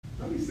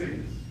let me say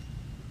this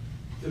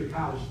to the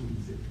college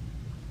students here,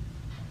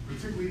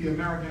 particularly the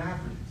American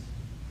Africans.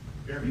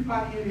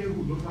 Everybody in here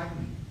who look like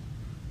me,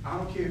 I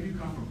don't care if you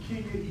come from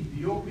Kenya,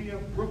 Ethiopia,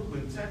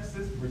 Brooklyn,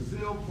 Texas,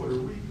 Brazil, Puerto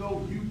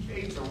Rico,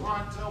 UK,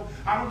 Toronto,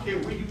 I don't care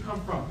where you come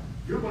from,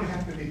 you're going to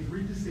have to make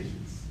 3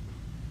 decisions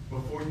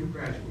before you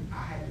graduate.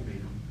 I had to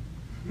make them.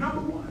 Number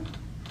 1,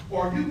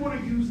 are you going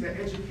to use the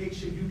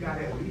education you got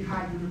at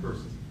Lehigh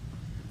University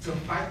to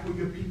fight for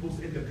your people's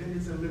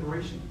independence and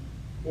liberation?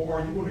 Or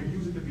are you going to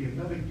use it to be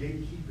another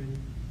gatekeeping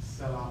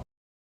sellout?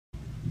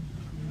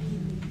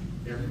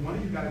 Every one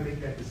of you got to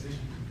make that decision.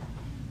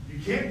 You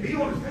can't be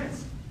on the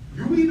fence.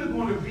 You're either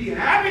going to be an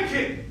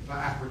advocate for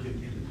African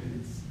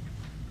independence,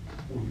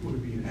 or you're going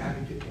to be an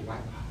advocate for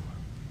white power.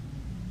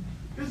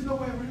 There's no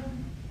way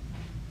around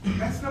it.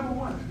 That's number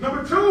 1.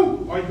 Number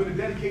 2, are you going to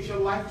dedicate your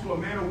life to a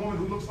man or woman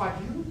who looks like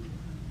you?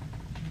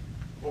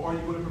 Or are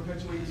you going to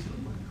perpetuate the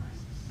slavery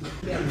crisis?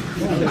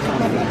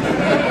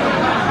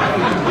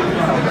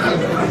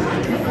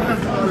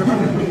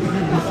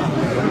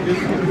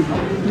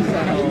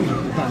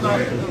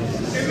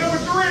 And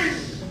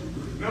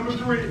number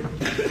three,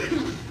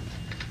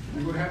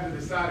 you're going to have to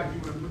decide if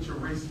you're going to put your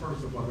race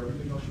first above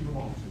everything else you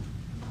belong to.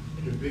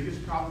 The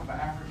biggest problem for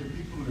African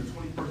people in the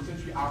 21st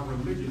century, our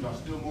religions are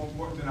still more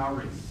important than our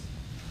race.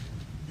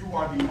 You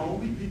are the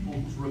only people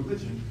whose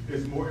religion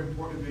is more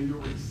important than your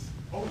race.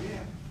 Oh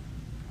yeah.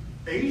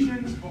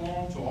 Asians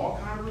belong to all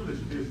kinds of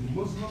religions. There's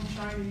Muslim,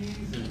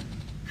 Chinese, and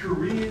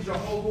Korean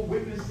Jehovah's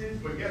Witnesses,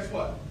 but guess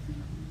what?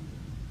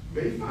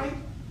 They fight.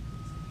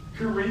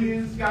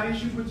 Koreans got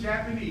issues with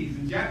Japanese,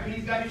 and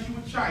Japanese got issues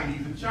with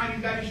Chinese, and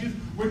Chinese got issues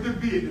with the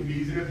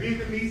Vietnamese, and the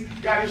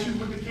Vietnamese got issues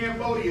with the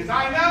Cambodians.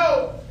 I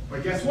know!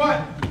 But guess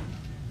what?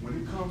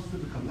 When it comes to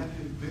the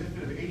collective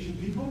benefit of Asian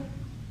people,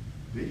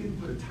 they can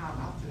put a time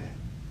out to that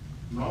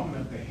long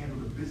enough to handle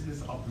the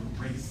business of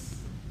the race.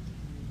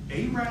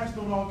 Arabs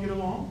don't all get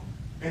along,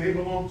 and they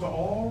belong to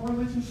all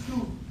religions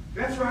too.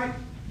 That's right.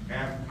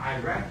 And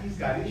Iraqis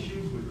got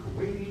issues with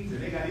Kuwaitis,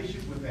 and they got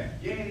issues with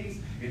Afghanis,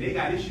 and they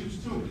got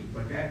issues too.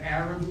 But that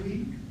Arab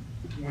League,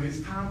 when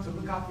it's time to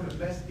look out for the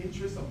best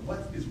interests of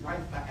what is right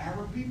for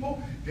Arab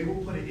people, they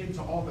will put it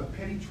into all the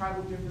petty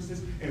tribal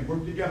differences and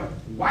work together.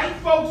 White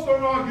folks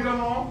don't all get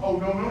along. Oh,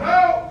 no, no,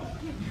 no.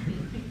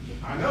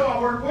 I know,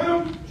 I work with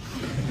them.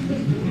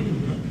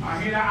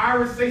 I hear the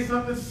Irish say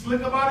something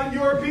slick about a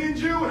European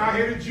Jew, and I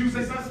hear the Jew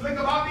say something slick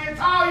about the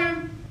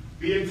Italian.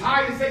 The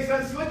Italian say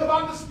something slick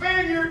about the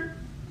Spaniard,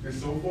 and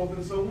so forth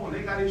and so on.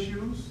 They got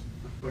issues,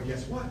 but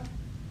guess what?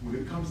 When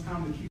it comes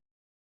time to keep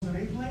in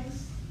a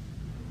place,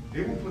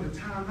 they will put a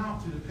time out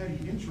to the petty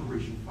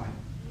intra-racial fight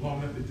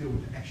long enough to deal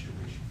with the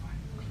extra-racial fight.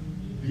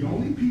 The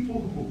only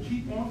people who will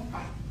keep on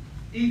fighting,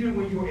 even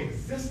when your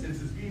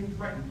existence is being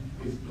threatened,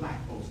 is black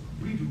folks.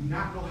 We do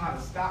not know how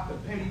to stop the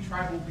petty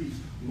tribal beefs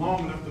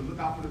long enough to look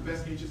out for the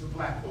best interests of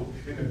black folks.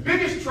 And the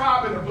biggest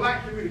tribe in the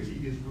black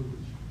community is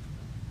religion.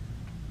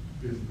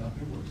 There's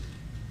nothing worse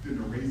than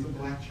to raise a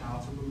black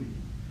child to believe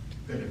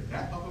that if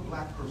that other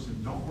black person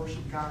don't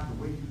worship God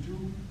the way you do,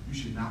 you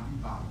should not be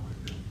bothered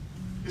with them.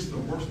 It's the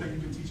worst thing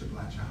you can teach a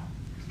black child.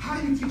 How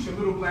do you teach a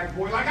little black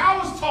boy? Like I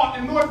was taught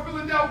in North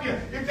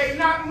Philadelphia, if they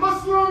not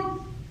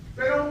Muslim,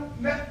 they don't,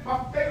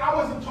 I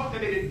wasn't taught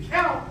that they didn't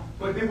count,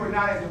 but they were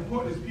not as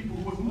important as people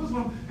who was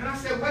Muslim. And I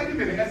said, wait a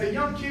minute, as a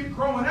young kid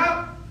growing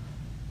up,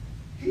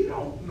 he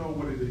don't know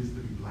what it is to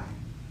be black.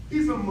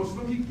 He's a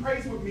Muslim, he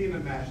prays with me in the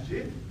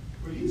masjid,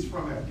 but he's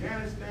from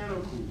Afghanistan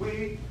or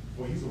Kuwait,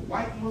 or he's a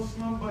white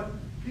Muslim, but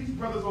these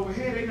brothers over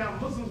here, they're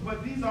not Muslims,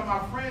 but these are my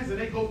friends and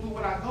they go through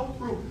what I go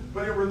through.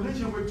 But in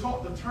religion, we're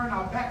taught to turn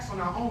our backs on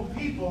our own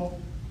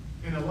people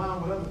and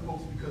align with other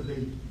folks because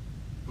they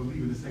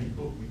believe in the same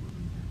book we believe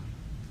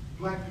in.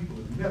 Black people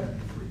have never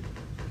been free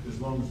as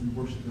long as we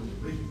worship their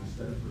religion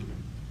instead of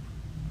freedom.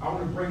 I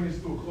want to bring this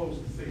to a close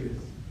and say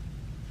this.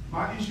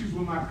 My issues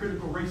with my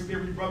critical race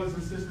theory brothers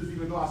and sisters,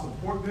 even though I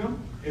support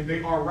them and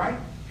they are right,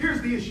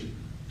 here's the issue.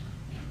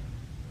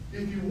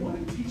 If you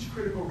want to teach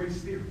critical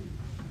race theory,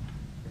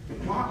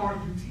 why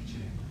aren't you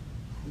teaching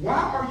it? Why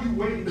are you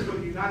waiting for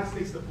the United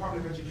States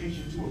Department of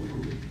Education to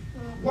approve it?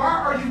 Why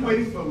are you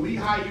waiting for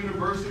Lehigh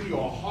University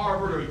or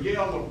Harvard or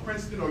Yale or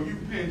Princeton or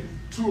UPenn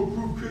to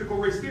approve critical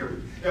race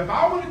theory? If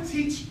I want to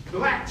teach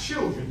black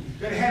children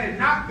that had it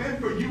not been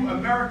for you,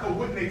 America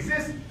wouldn't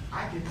exist,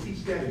 I can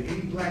teach that in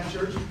any black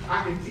church.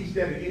 I can teach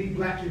that in any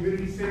black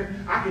community center.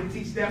 I can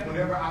teach that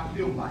whenever I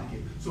feel like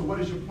it. So what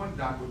is your point,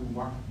 Dr.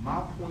 Umar?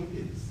 My point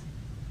is,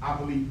 I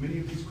believe many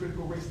of these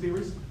critical race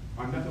theorists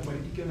are nothing but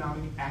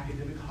economic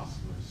academic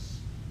hustlers.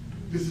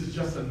 This is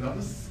just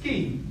another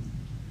scheme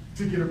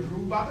to get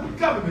approved by the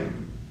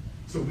government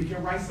so we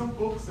can write some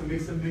books and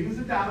make some millions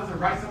of dollars and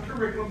write some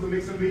curriculums and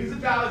make some millions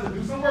of dollars and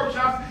do some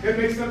workshops and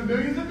make some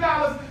millions of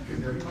dollars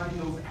because everybody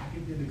knows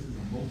academics is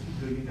a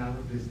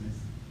multi-billion-dollar business.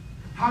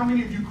 How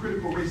many of you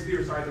critical race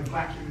theorists are in the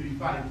black community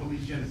fighting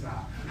police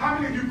genocide? How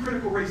many of you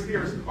critical race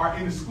theorists are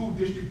in the school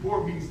district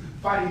board meetings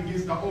fighting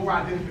against the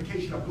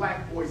over-identification of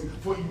black boys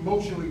for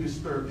emotionally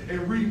disturbed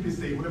and reading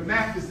disabled and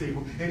math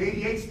disabled and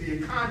ADHD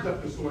and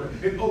conduct disorder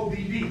and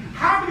ODD?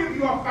 How many of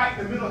you are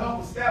fighting the mental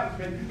health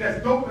establishment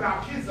that's doping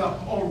our kids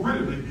up on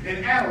Ritalin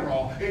and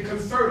Adderall and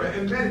Concerta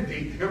and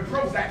Medicaid and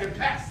Prozac and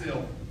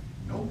Paxil?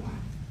 Nobody.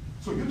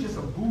 So you're just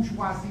a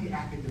bourgeoisie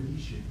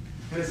academician.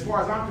 And as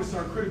far as I'm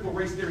concerned, critical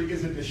race theory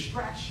is a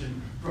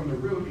distraction from the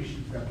real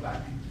issues that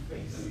black people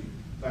face.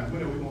 Like,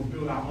 when are we going to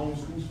build our own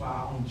schools for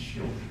our own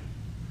children?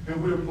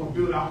 And when are we going to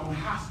build our own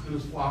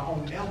hospitals for our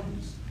own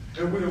elders?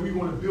 And when are we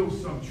going to build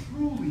some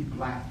truly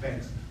black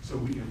banks so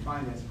we can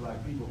finance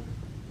black people?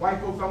 White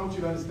folks, I want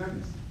you to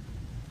understand this.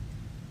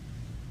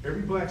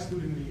 Every black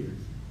student in here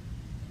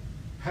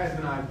has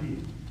an idea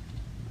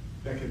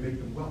that can make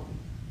them wealthy.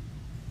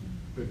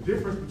 The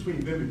difference between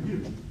them and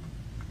you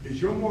is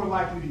you're more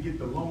likely to get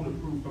the loan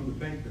approved from the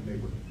bank than they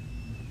would.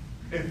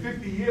 And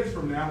 50 years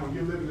from now, when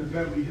you're living in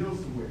Beverly Hills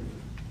somewhere,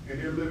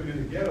 and they're living in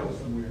the ghetto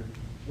somewhere,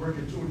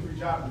 working 2 or 3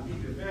 jobs to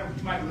feed their family,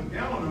 you might look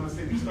down on them and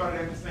say, we started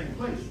at the same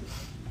place.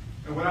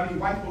 And what I need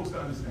white folks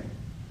to understand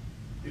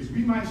is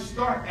we might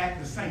start at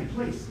the same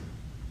place,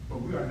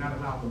 but we are not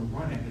allowed to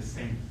run at the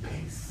same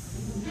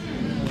pace.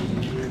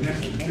 And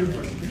that's the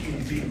difference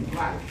between being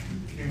black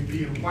and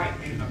being white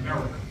in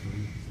America.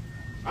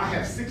 I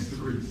have 6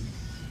 degrees.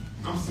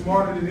 I'm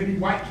smarter than any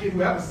white kid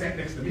who ever sat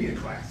next to me in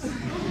class.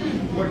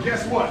 But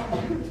guess what?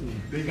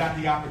 They got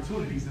the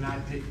opportunities and I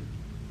didn't.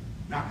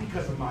 Not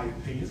because of my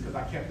opinions, because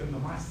I kept them to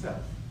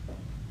myself.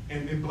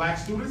 And then black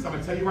students, I'm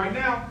going to tell you right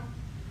now,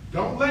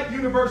 don't let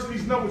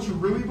universities know what you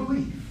really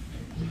believe.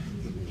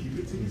 Keep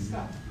it to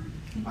yourself.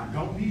 I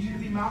don't need you to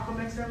be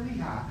Malcolm X at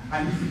Lehigh.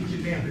 I need you to get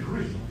your damn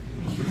degree.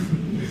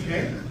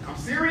 Okay? I'm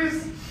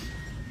serious.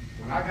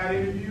 When I got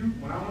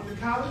interviewed, when I went to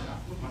college, I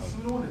put my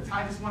suit on, the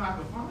tightest one I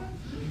could find.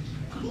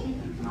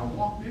 And I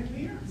walked in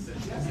here and said,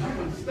 yes, I'm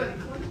going to study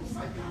clinical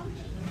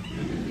psychology.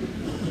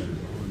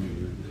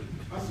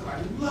 I said,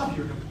 I love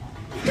your department.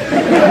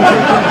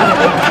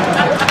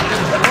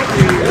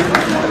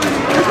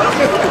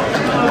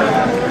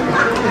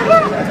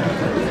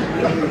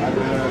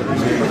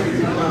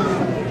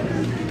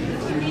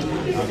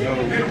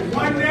 And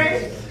one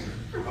day,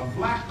 a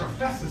black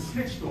professor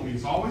snitched on me.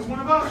 It's always one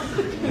of us.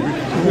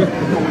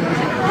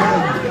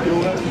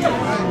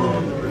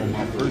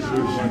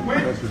 She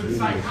went to the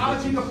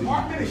psychology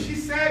department and she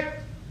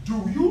said, do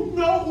you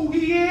know who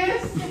he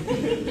is?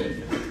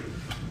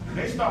 And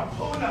they start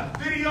pulling up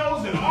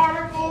videos and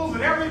articles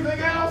and everything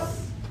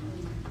else.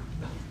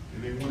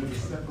 And they wanted to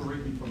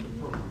separate me from the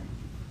program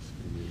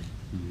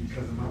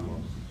because of my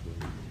books.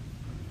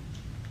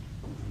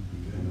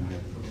 Then I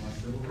had to put my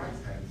civil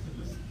rights hat and said,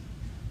 listen,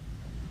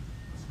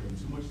 I spend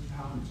too much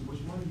time and too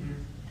much money here.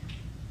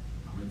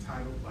 I'm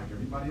entitled like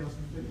everybody else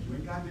to finish. You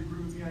ain't got to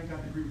agree with me, I ain't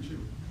got to agree with you.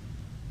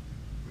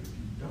 But if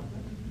you don't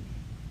let me finish,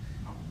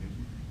 I will make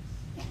you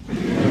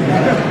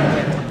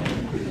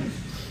finish.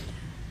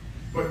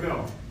 But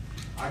no.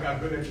 I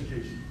got good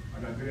education. I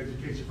got good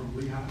education from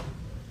Lehigh.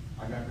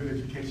 I got good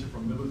education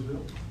from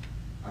Millersville.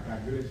 I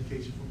got good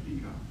education from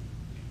Pecan.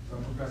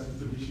 Some professors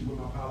took issue with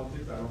my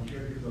politics. I don't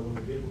care because I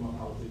wasn't there with my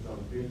politics. I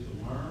was there to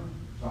learn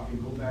so I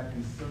can go back and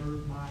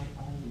serve my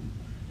own.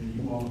 And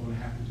you all are going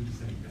to have to do the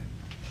same thing.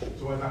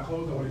 So as I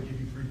close, I want to give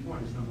you 3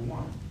 points. Number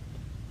 1,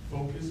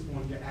 focus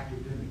on your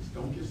academics.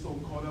 Don't get so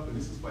caught up, and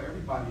this is for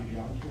everybody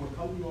here. I don't care what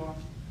color you are.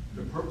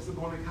 The purpose of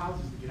going to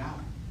college is to get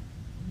out.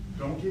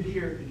 Don't get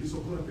here and get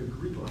so caught up in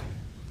Greek life,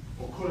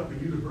 or caught up in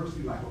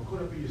university life, or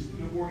caught up in your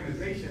student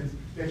organizations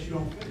that you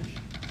don't finish.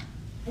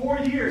 4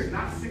 years,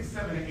 not 6,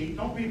 7, and 8.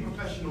 Don't be a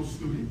professional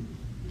student.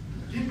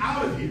 Get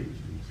out of here.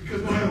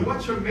 Because no matter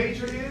what your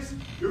major is,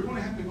 you're going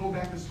to have to go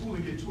back to school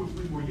and get 2 or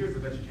 3 more years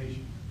of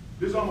education.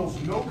 There's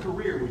almost no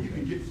career where you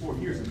can get 4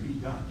 years and be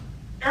done.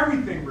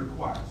 Everything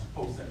requires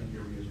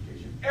post-secondary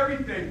education.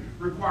 Everything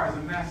requires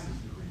a master's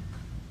degree.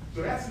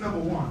 So that's number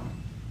 1.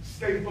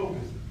 Stay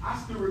focused. I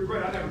still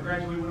regret I never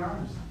graduated with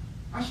honors.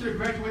 I should have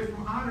graduated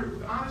with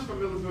honors from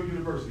Millersville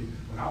University.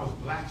 When I was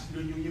Black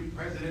Student Union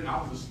president,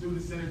 I was a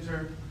student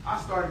senator.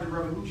 I started the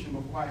revolution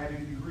before I had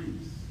any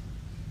degrees.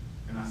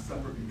 And I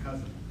suffered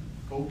because of it.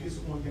 Focus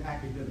on your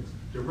academics.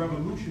 The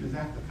revolution is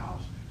after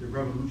college. The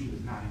revolution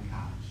is not in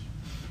college.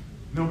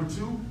 Number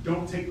 2,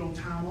 don't take no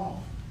time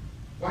off.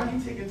 Why are you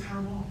taking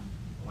time off?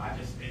 Well, I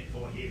just spent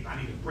 4 years. I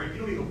need a break. You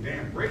don't need no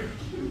damn break.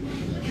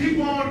 Keep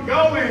on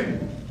going.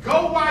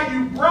 Go while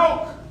you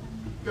broke.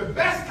 The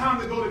best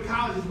time to go to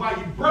college is while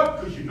you broke,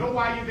 because you know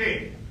why you're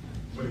there.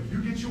 But if you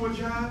get you a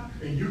job,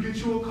 and you get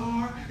you a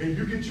car, and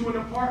you get you an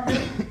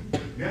apartment,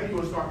 now you're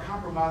going to start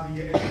compromising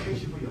your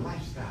education for your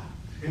lifestyle.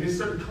 And there's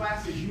certain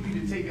classes you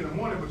need to take in the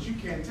morning, but you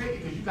can't take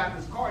it because you got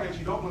this car that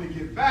you don't want to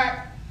get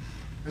back.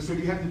 And so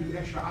you have to do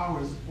extra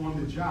hours on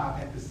the job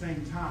at the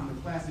same time.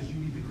 The classes you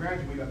need to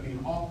graduate are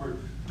being offered.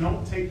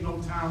 Don't take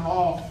no time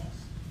off.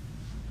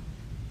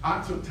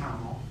 I took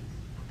time off.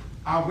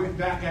 I went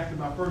back after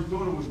my first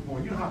daughter was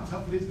born. You know how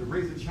tough it is to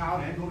raise a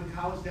child and go to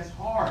college? That's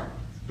hard.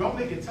 Don't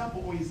make it tougher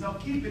on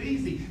yourself. Keep it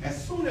easy.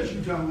 As soon as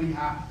you've done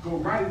Lehigh, go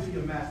right into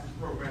your master's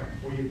program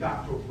or your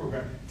doctoral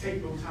program.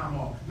 Take no time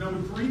off.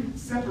 Number 3,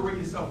 separate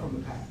yourself from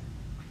the pack.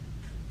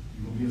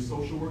 You want to be a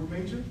social work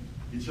major?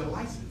 Get your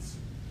license.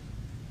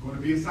 Going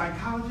to be a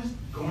psychologist?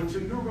 Go into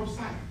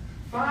neuropsych.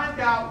 Find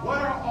out what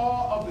are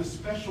all of the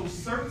special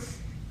certs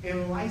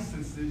and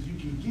licenses you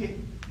can get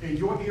in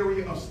your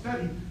area of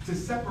study to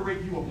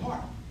separate you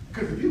apart.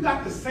 Because if you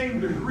got the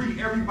same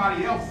degree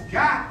everybody else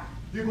got,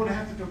 you're going to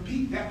have to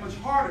compete that much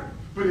harder.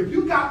 But if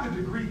you got the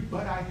degree,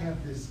 but I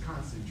have this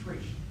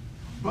concentration,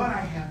 but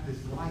I have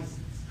this license,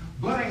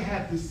 but I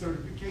have this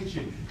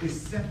certification, it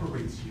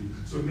separates you.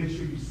 So make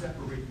sure you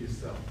separate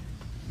yourself.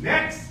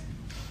 Next,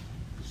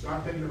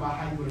 start thinking about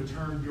how you're going to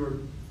turn your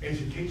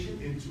education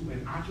into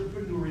an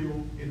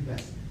entrepreneurial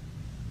investment.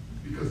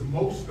 Because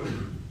most of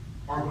you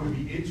are going to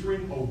be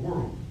entering a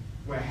world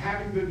where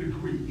having the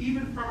degree,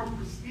 even from a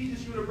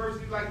prestigious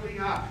university like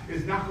Lehigh,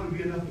 is not going to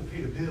be enough to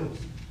pay the bills.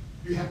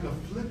 You have to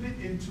flip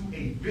it into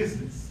a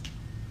business.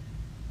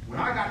 When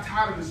I got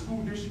tired of the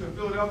school district of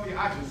Philadelphia,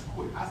 I just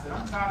quit. I said,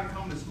 I'm tired of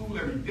coming to school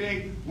every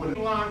day with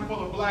a line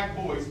full of black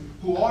boys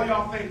who all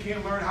y'all think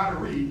can't learn how to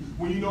read,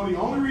 when you know the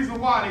only reason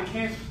why they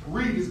can't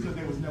read is because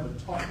they was never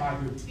taught by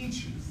their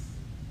teachers.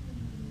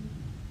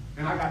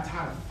 And I got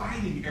tired of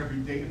fighting every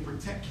day to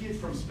protect kids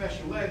from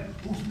special ed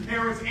whose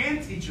parents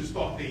and teachers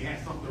thought they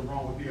had something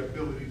wrong with their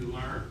ability to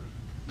learn,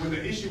 when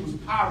the issue was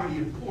poverty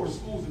and poor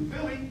schools in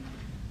Philly.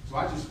 So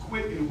I just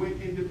quit and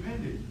went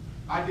independent.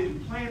 I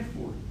didn't plan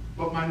for it,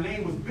 but my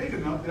name was big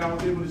enough that I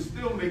was able to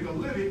still make a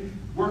living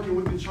working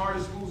with the charter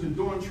schools and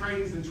doing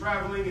trainings and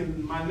traveling,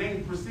 and my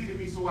name preceded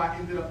me, so I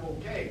ended up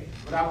okay.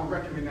 But I would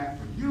recommend that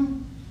for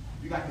you.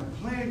 You got to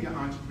plan your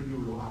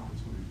entrepreneurial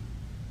opportunity.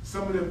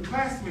 Some of the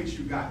classmates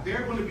you got,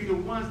 they're going to be the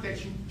ones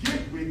that you get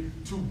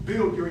with to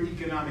build your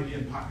economic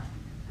empire.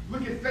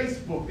 Look at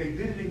Facebook. They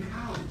did it in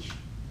college.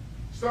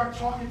 Start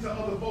talking to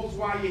other folks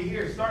while you're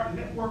here. Start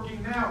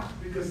networking now,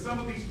 because some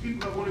of these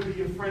people are going to be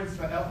your friends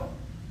forever.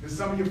 And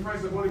some of your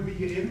friends are going to be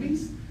your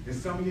enemies, and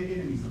some of your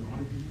enemies are going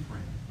to be your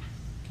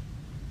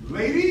friends.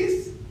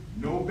 Ladies,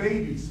 no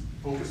babies.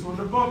 Focus on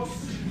the books.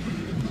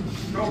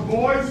 No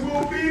boys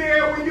will be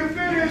there when you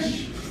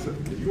finish.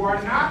 You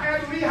are not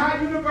at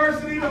Lehigh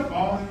University to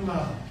fall in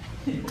love.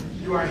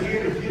 You are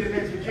here to get an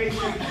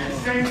education.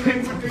 Same thing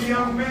with the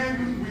young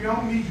men. We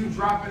don't need you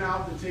dropping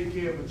out to take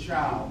care of a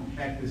child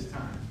at this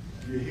time.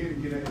 You're here to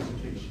get an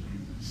education.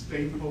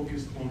 Stay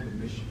focused on the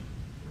mission.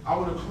 I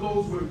want to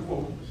close with a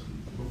quote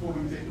before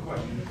we take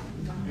questions.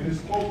 And this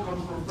quote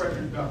comes from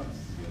Frederick Douglass,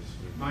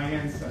 my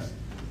ancestor.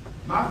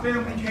 My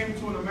family came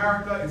to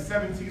America in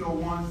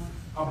 1701,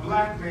 a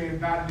black man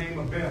by the name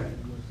of Bailey,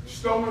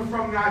 stolen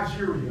from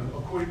Nigeria,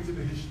 according to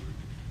the history.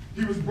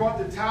 He was brought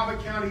to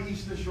Talbot County,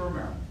 Eastern Shore,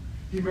 Maryland.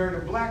 He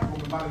married a black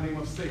woman by the name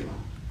of Selah,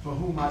 for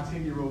whom my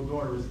 10-year-old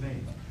daughter is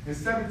named. In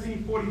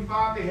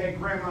 1745, they had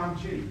Grandma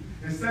Jenny.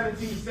 In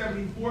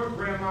 1774,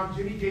 Grandma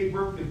Jenny gave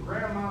birth to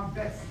Grandma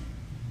Betsy.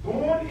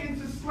 Born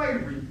into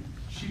slavery,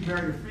 she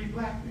married a free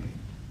black man,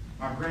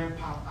 my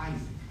Grandpa Isaac.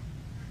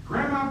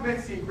 Grandma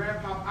Betsy and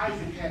Grandpa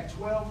Isaac had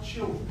 12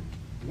 children.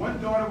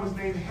 One daughter was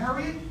named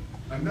Harriet,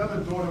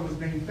 another daughter was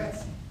named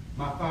Betsy,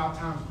 my 5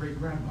 times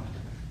great-grandmother.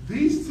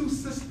 These 2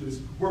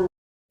 sisters were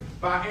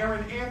by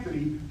Aaron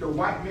Anthony, the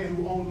white man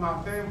who owned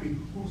my family,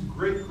 whose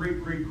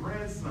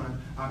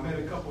great-great-great-grandson I met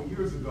a couple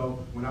years ago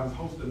when I was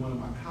hosting one of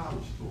my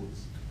college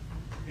tours,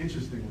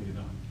 interestingly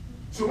enough.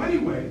 So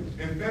anyway,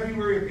 in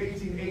February of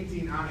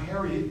 1818, Aunt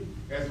Harriet,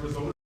 as a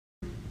result,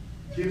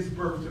 gives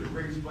birth to the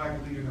greatest black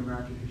leader in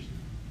American history.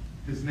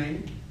 His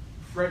name,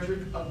 Frederick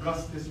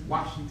Augustus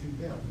Washington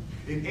Bell.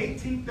 In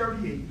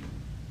 1838,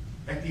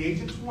 at the age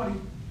of 20,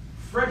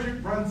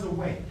 Frederick runs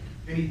away,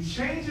 and he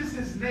changes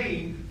his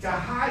name to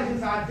hide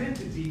his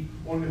identity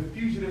on the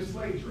fugitive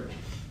slave trade.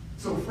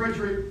 So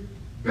Frederick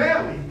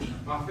Bailey,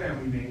 my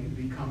family name,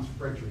 becomes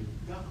Frederick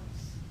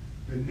Douglass.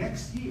 The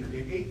next year,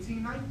 in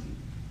 1819,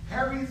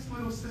 Harriet's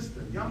little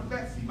sister, young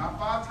Betsy, my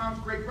 5 times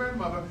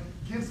great-grandmother,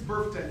 gives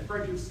birth to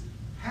Frederick's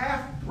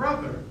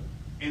half-brother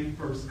and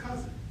first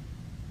cousin,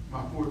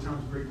 my 4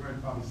 times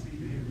great-grandfather,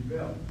 Stephen Henry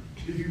Bailey.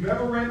 If you've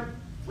ever read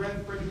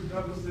Frederick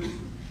Douglass's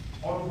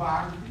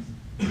autobiographies,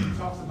 he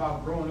talks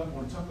about growing up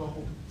on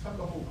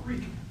Tuckahoe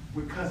Creek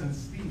with Cousin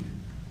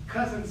Stephen.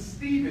 Cousin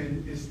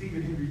Stephen is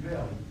Stephen Henry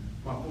Bailey,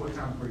 my 4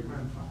 times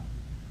great-grandfather.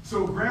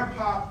 So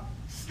Grandpa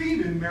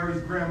Stephen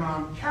marries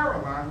Grandma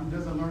Caroline, who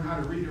doesn't learn how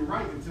to read and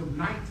write until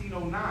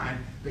 1909,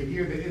 the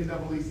year the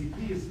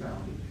NAACP is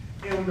founded.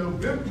 And on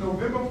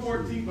November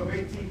 14th of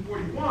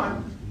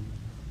 1841,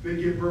 they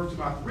give birth to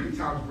my 3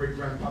 times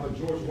great-grandfather,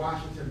 George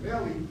Washington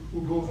Bailey,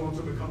 who goes on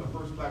to become the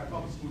first black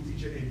public school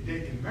teacher in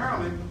Dayton,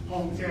 Maryland,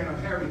 hometown of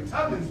Harriet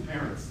Tubman's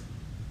parents.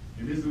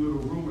 And there's a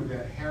little rumor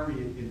that Harriet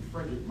and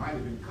Frederick might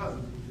have been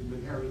cousins, which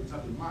is Harriet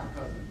Tubman, my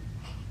cousin.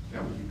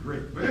 That would be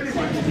great. But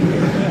anyway,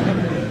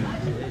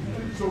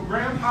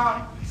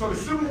 so the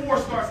Civil War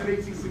starts in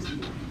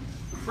 1861.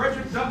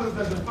 Frederick Douglass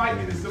doesn't fight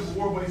in the Civil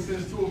War, but he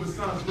sends 2 of his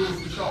sons,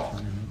 Lewis and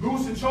Charles.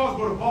 Lewis and Charles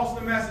go to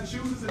Boston,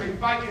 Massachusetts, and they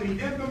fight in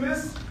the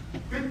infamous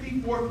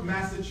 54th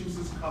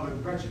Massachusetts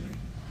Colored Regiment.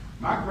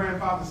 My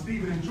grandfather,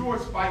 Stephen and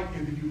George, fight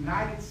in the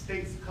United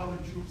States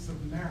Colored Troops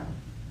of Maryland.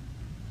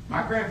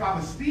 My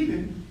grandfather,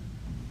 Stephen,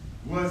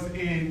 was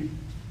in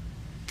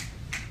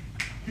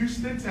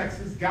Houston,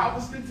 Texas,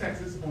 Galveston,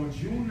 Texas, on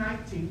June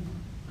 19,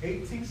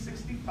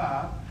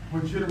 1865,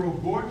 when General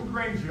Gordon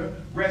Granger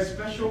read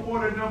Special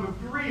Order Number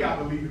 3, I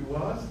believe it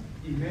was,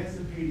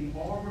 emancipating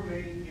all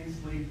remaining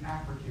enslaved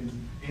Africans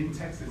in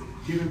Texas,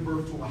 giving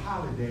birth to a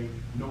holiday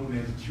known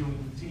as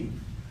Juneteenth.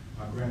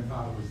 My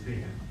grandfather was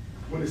there.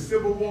 When the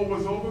Civil War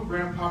was over,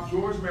 Grandpa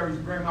George marries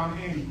Grandma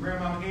Annie.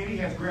 Grandma Annie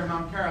has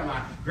Grandma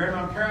Caroline.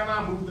 Grandma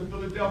Caroline moves to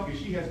Philadelphia.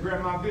 She has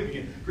Grandma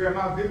Vivian.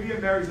 Grandma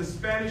Vivian marries a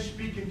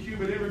Spanish-speaking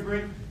Cuban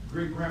immigrant,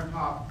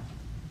 great-grandpa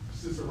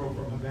Cicero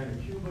from Havana,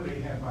 Cuba.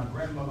 They have my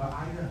grandmother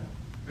Ida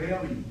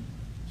Bailey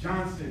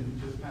Johnson,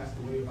 who just passed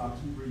away about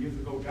 2-3 years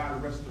ago.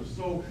 God rest her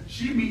soul.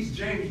 She meets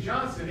James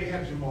Johnson. They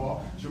have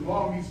Jamal.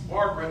 Jamal meets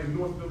Barbara in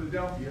North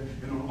Philadelphia.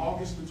 And on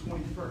August the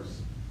 21st,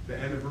 the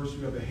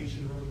anniversary of the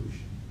Haitian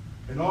Revolution.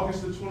 And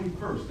August the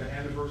 21st, the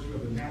anniversary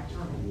of the Nat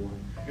Turner War.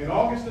 And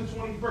August the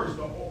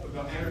 21st, the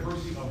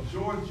anniversary of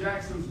George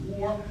Jackson's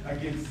war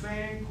against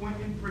San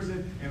Quentin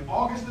Prison. And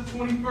August the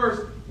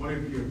 21st, one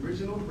of the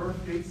original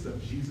birth dates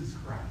of Jesus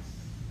Christ.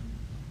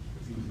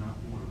 Because he was not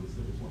born on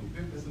December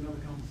 25th. That's another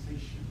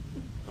conversation.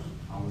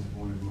 I was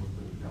born in North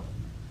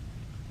Philadelphia.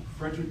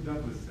 Frederick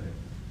Douglass said,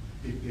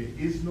 if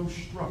there is no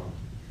struggle,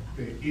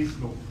 there is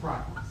no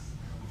progress.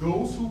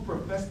 Those who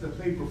profess the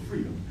faith of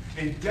freedom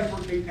and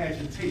deprecate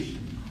agitation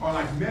are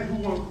like men who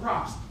want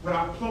crops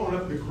without plowing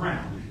up the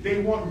ground.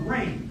 They want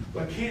rain,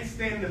 but can't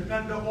stand the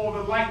thunder or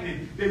the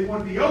lightning. They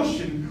want the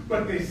ocean,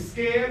 but they're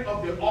scared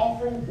of the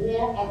awful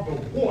war of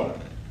the water.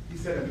 He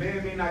said, a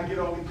man may not get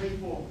all he paid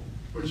for,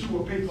 but you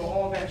will pay for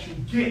all that you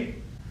get.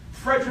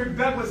 Frederick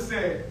Douglass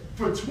said,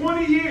 for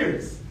 20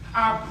 years,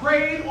 I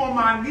prayed on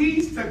my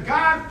knees to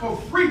God for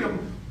freedom,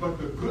 but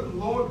the good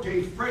Lord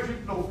gave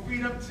Frederick no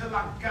freedom till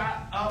I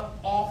got up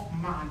off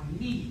my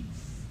knees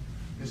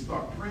and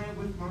start praying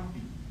with my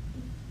feet.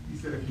 He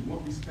said, if you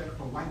want respect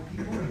for white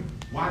people,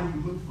 why do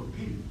you look for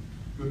pity?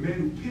 The man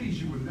who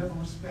pities you will never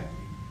respect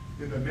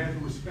you. And the man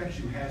who respects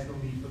you has no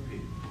need for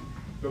pity.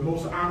 The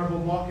most honorable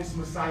Marcus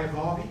Messiah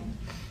Garvey,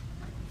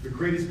 the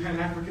greatest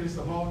Pan-Africanist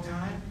of all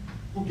time,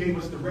 who gave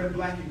us the red,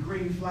 black, and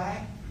green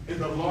flag, and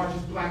the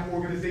largest black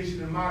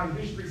organization in modern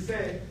history,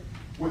 said,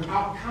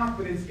 without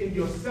confidence in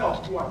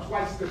yourself, you are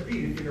twice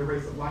defeated in the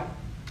race of life.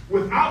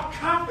 Without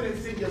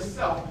confidence in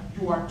yourself,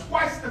 you are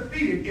twice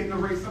defeated in the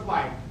race of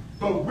life.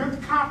 But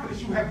with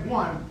confidence, you have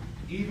won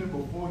even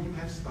before you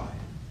have started.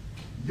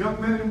 Young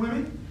men and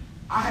women,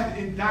 I have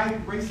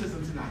indicted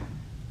racism tonight.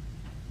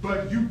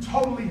 But you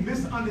totally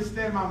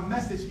misunderstand my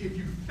message if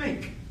you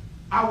think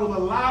I will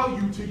allow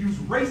you to use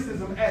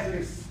racism as an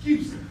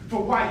excuse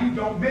for why you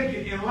don't make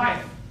it in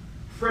life.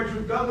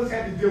 Frederick Douglass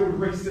had to deal with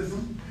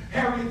racism.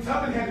 Harriet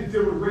Tubman had to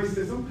deal with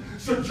racism.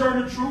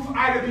 Sojourner Truth,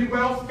 Ida B.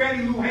 Wells,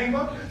 Fannie Lou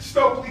Hamer,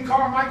 Stokely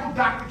Carmichael,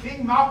 Dr.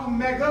 King, Malcolm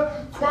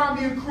Mega,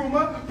 Kwame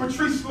Nkrumah,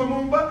 Patrice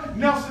Lumumba,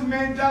 Nelson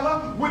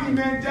Mandela, Winnie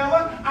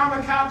Mandela,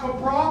 Amilcar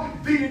Cabral,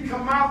 Dean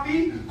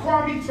Kamathi,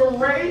 Kwame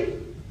Ture.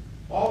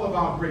 All of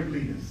our great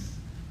leaders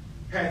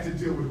had to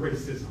deal with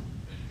racism.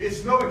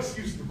 It's no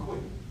excuse to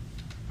quit.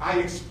 I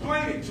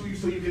explain it to you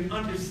so you can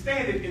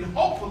understand it and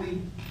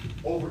hopefully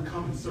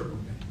overcome and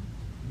circumvent.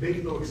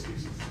 Make no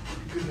excuses.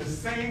 Because the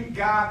same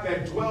God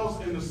that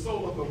dwells in the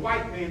soul of the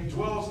white man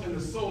dwells in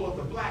the soul of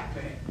the black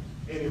man.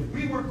 And if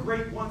we were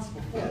great once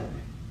before,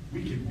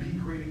 we can be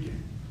great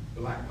again.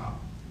 Black power.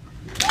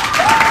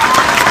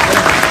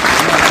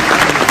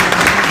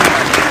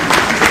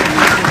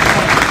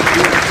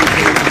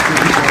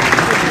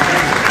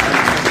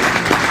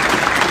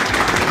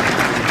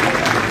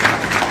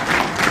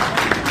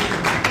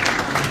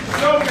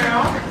 So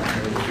now,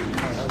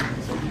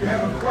 if you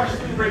have a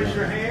question, raise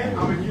your hand.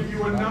 I'm going to give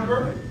you a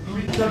number.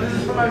 So this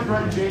is for my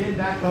friend Jaden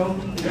back home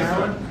in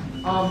Maryland.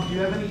 Do you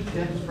have any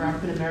tips for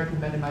African American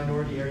men in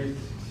minority areas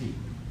to succeed?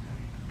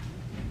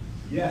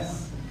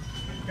 Yes.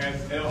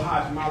 As El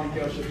Hajj Malik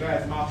El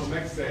Shabazz Malcolm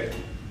X said,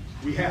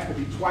 we have to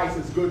be twice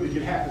as good to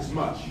get half as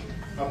much.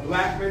 A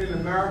black man in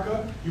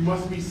America, you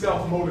must be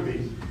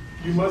self-motivated.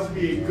 You must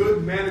be a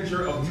good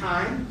manager of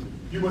time.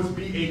 You must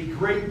be a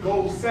great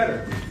goal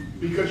setter.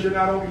 Because you're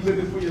not only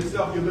living for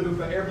yourself, you're living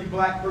for every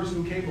black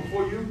person who came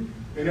before you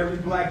and every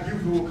black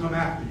youth who will come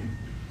after you.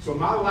 So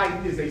my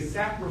life is a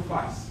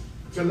sacrifice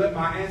to let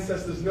my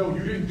ancestors know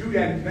you didn't do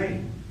that in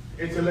vain,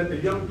 and to let the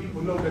young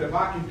people know that if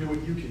I can do it,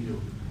 you can do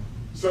it.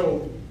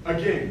 So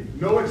again,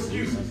 no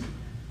excuses.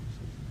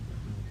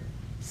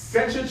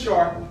 Set your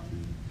chart,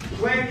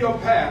 plan your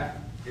path,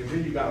 and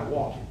then you gotta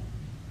walk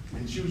it.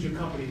 And choose your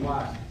company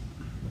wisely.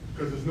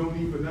 Because there's no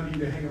need for none of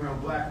you to hang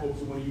around black folks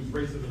who want to use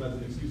racism as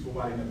an excuse for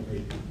why they never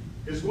made it.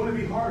 It's going to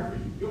be hard for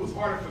you. It was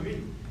harder for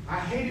me. I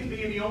hated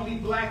being the only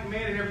black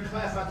man in every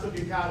class I took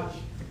in college.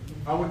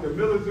 I went to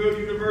Millersville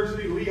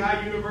University,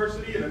 Lehigh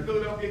University, and the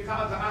Philadelphia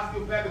College of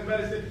Osteopathic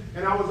Medicine,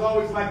 and I was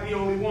always like the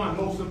only one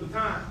most of the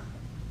time.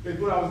 They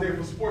thought I was there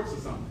for sports or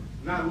something.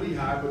 not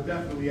Lehigh, but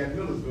definitely at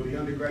Millersville, the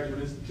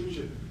undergraduate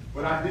institution.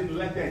 But I didn't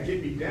let that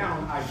get me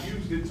down. I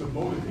used it to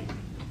motivate me,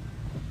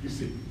 you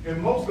see.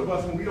 And most of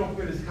us, when we don't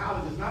finish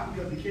college, it's not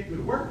because we can't do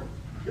the work.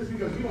 It's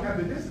because we don't have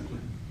the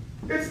discipline.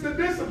 It's the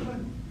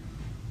discipline.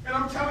 And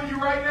I'm telling you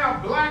right now,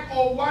 black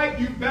or white,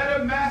 you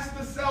better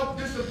master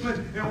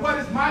self-discipline. And what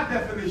is my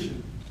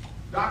definition?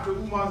 Dr.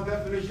 Umar's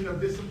definition of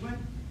discipline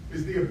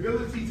is the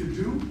ability to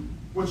do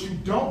what you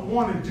don't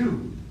want to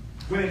do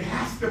when it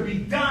has to be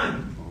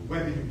done,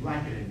 whether you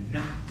like it or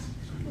not.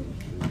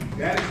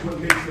 That is what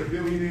makes the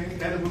billionaire.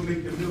 That is what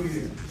makes the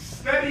millionaire.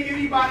 Study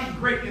anybody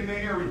great in their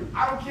area.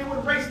 I don't care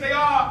what race they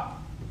are.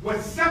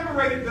 What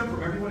separated them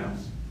from everyone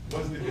else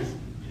was the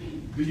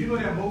discipline. Do you know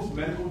that most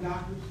medical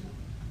doctors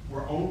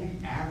were only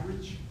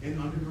average in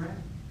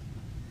undergrad?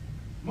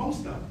 Most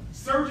of them,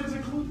 surgeons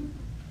included.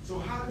 So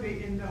how did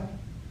they end up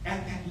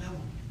at that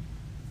level?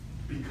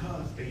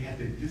 Because they had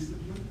the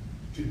discipline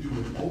to do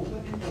it over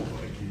and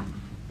over again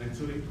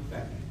until they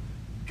perfected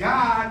it.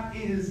 God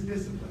is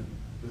discipline.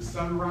 The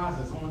sun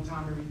rises on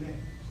time every day.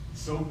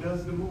 So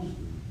does the moon.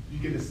 You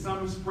get a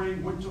summer,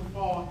 spring, winter,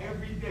 fall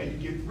every day.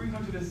 You get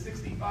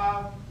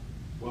 365.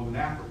 Well, in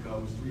Africa,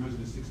 it was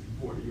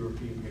 364. The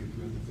Europeans get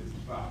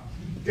 365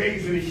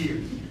 days in a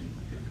year.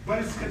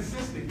 But it's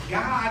consistent.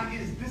 God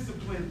is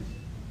disciplined.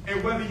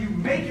 And whether you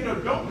make it or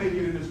don't make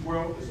it in this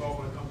world, it's all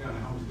going to come down to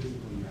how much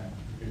discipline you have.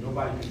 And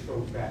nobody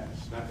controls that.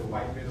 Not the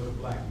white man or the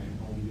black man,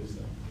 only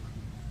yourself.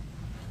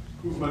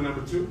 Who's my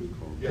number two?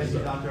 Yes, Thank you,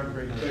 sir. Dr. Have a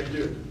great night. Thank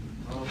you.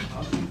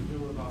 How do you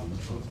feel about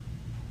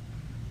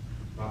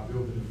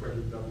Building the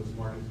Frederick Douglass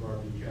Marcus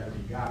Garvey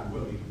Academy? God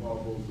willing, if all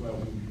goes well,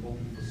 we will be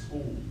open for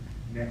school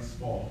next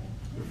fall.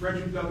 The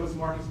Frederick Douglass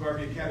Marcus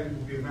Garvey Academy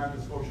will be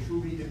America's first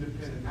truly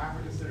independent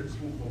African-centered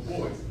school for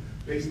boys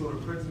based on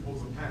the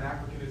principles of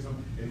Pan-Africanism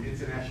and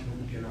international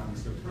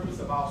economics. The premise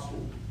of our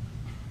school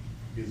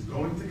is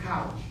going to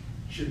college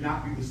should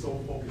not be the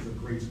sole focus of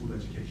grade school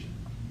education,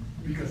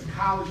 because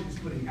college is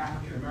putting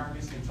African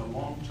Americans into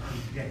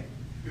long-term debt.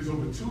 There's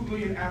over 2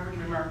 million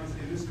African Americans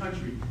in this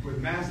country with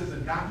master's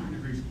and doctorate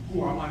degrees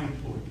who are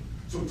unemployed.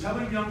 So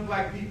telling young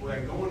black people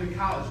that going to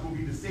college will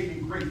be the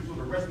saving grace for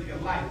the rest of your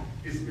life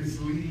is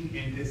misleading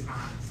and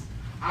dishonest.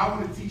 I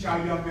want to teach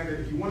our young men that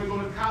if you want to go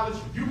to college,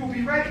 you will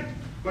be ready.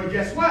 But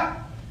guess what?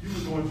 You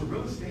can go into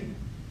real estate.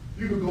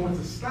 You can go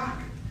into stock.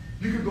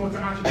 You can go into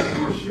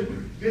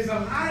entrepreneurship. There's a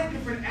lot of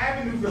different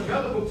avenues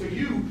available to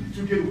you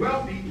to get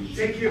wealthy,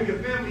 take care of your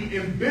family,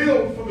 and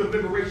build for the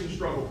liberation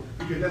struggle,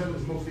 because that's what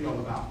it's mostly all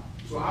about.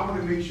 So I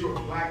want to make sure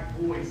black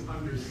boys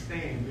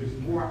understand there's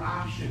more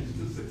options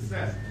to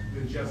success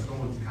than just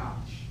going to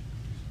college.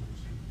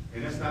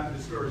 And that's not to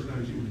discourage none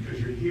of you, because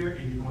you're here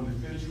and you're going to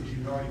finish because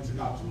you've already took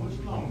out too much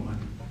loan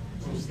money.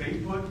 So stay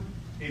put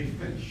and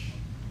finish.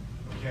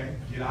 Okay?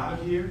 Get out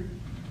of here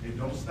and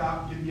don't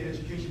stop getting your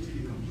education till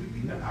you're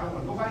completely done. I don't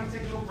want nobody to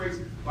take no breaks.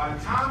 By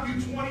the time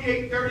you're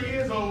 28, 30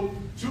 years old,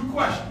 2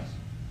 questions.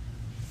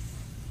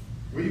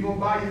 Where you going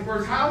to buy your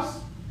first house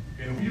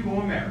and who you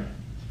going to marry?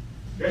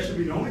 That should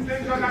be the only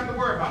thing y'all got to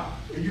worry about.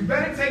 And you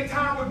better take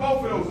time with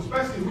both of those,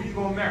 especially who you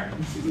going to marry.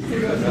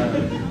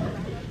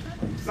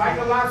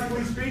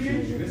 Psychologically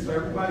speaking, this is for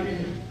everybody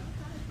in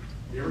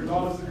here,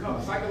 regardless of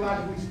color.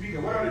 Psychologically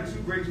speaking, what are the 2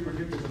 greatest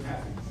predictors of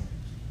happiness?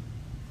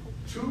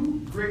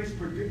 2 greatest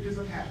predictors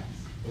of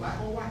happiness, black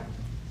or white.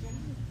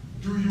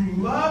 Do you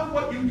love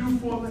what you do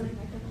for a living?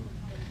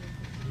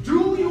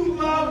 Do you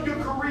love your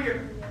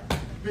career?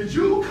 Did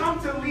you come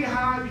to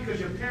Lehigh because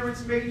your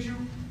parents made you?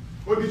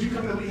 Or did you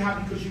come to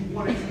Lehigh because you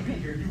wanted to be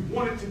here? You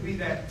wanted to be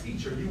that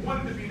teacher. You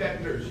wanted to be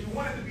that nurse. You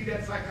wanted to be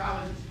that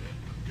psychologist.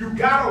 You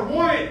gotta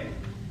want it.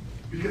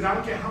 Because I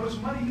don't care how much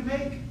money you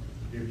make.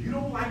 If you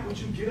don't like what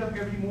you get up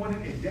every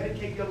morning and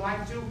dedicate your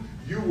life to,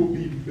 you will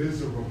be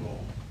miserable.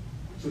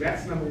 So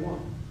that's number 1.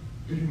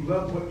 Do you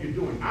love what you're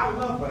doing? I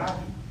love what I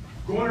do.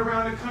 Going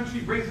around the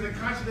country, raising the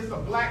consciousness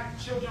of black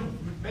children,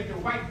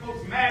 making white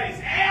folks mad as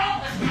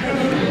hell.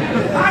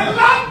 I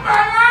love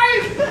my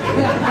life!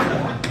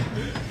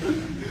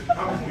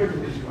 I'm kidding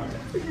with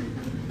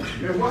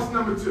you. And what's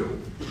number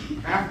 2?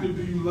 After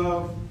do you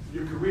love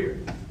your career?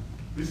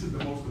 This is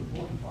the most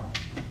important part.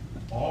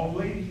 All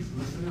ladies,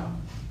 listen up.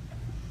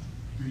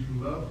 Do you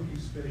love who you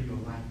spend your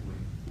life with?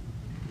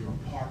 Your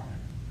partner,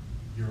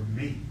 your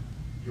mate,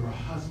 your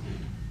husband,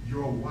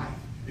 your wife.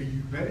 And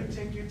you better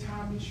take your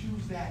time and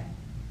choose that.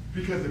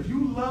 Because if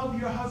you love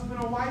your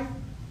husband or wife,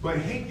 but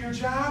hate your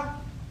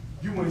job,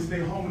 you want to stay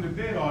home in the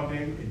bed all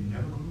day and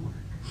never go to work.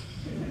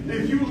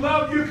 If you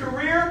love your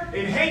career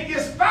and hate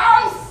your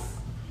spouse,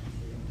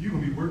 you're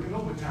going to be working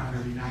overtime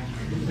every night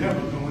and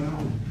never going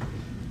home.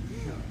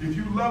 If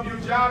you love your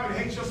job and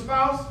hate your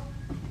spouse,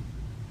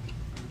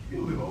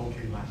 you'll live an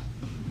okay life.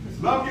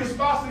 Love your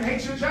spouse and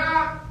hate your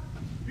job,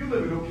 you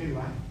live an okay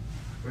life.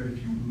 But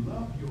if you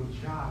love your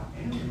job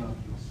and love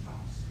your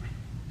spouse,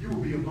 you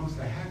will be amongst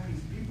the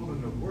happiest people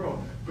in the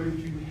world. But if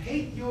you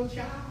hate your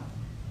job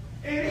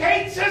and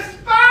hate your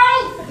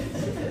spouse,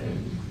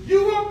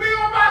 you will be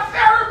on my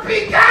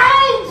therapy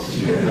couch.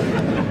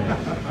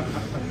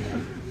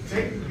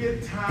 Take your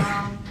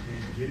time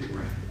and get it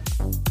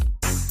right.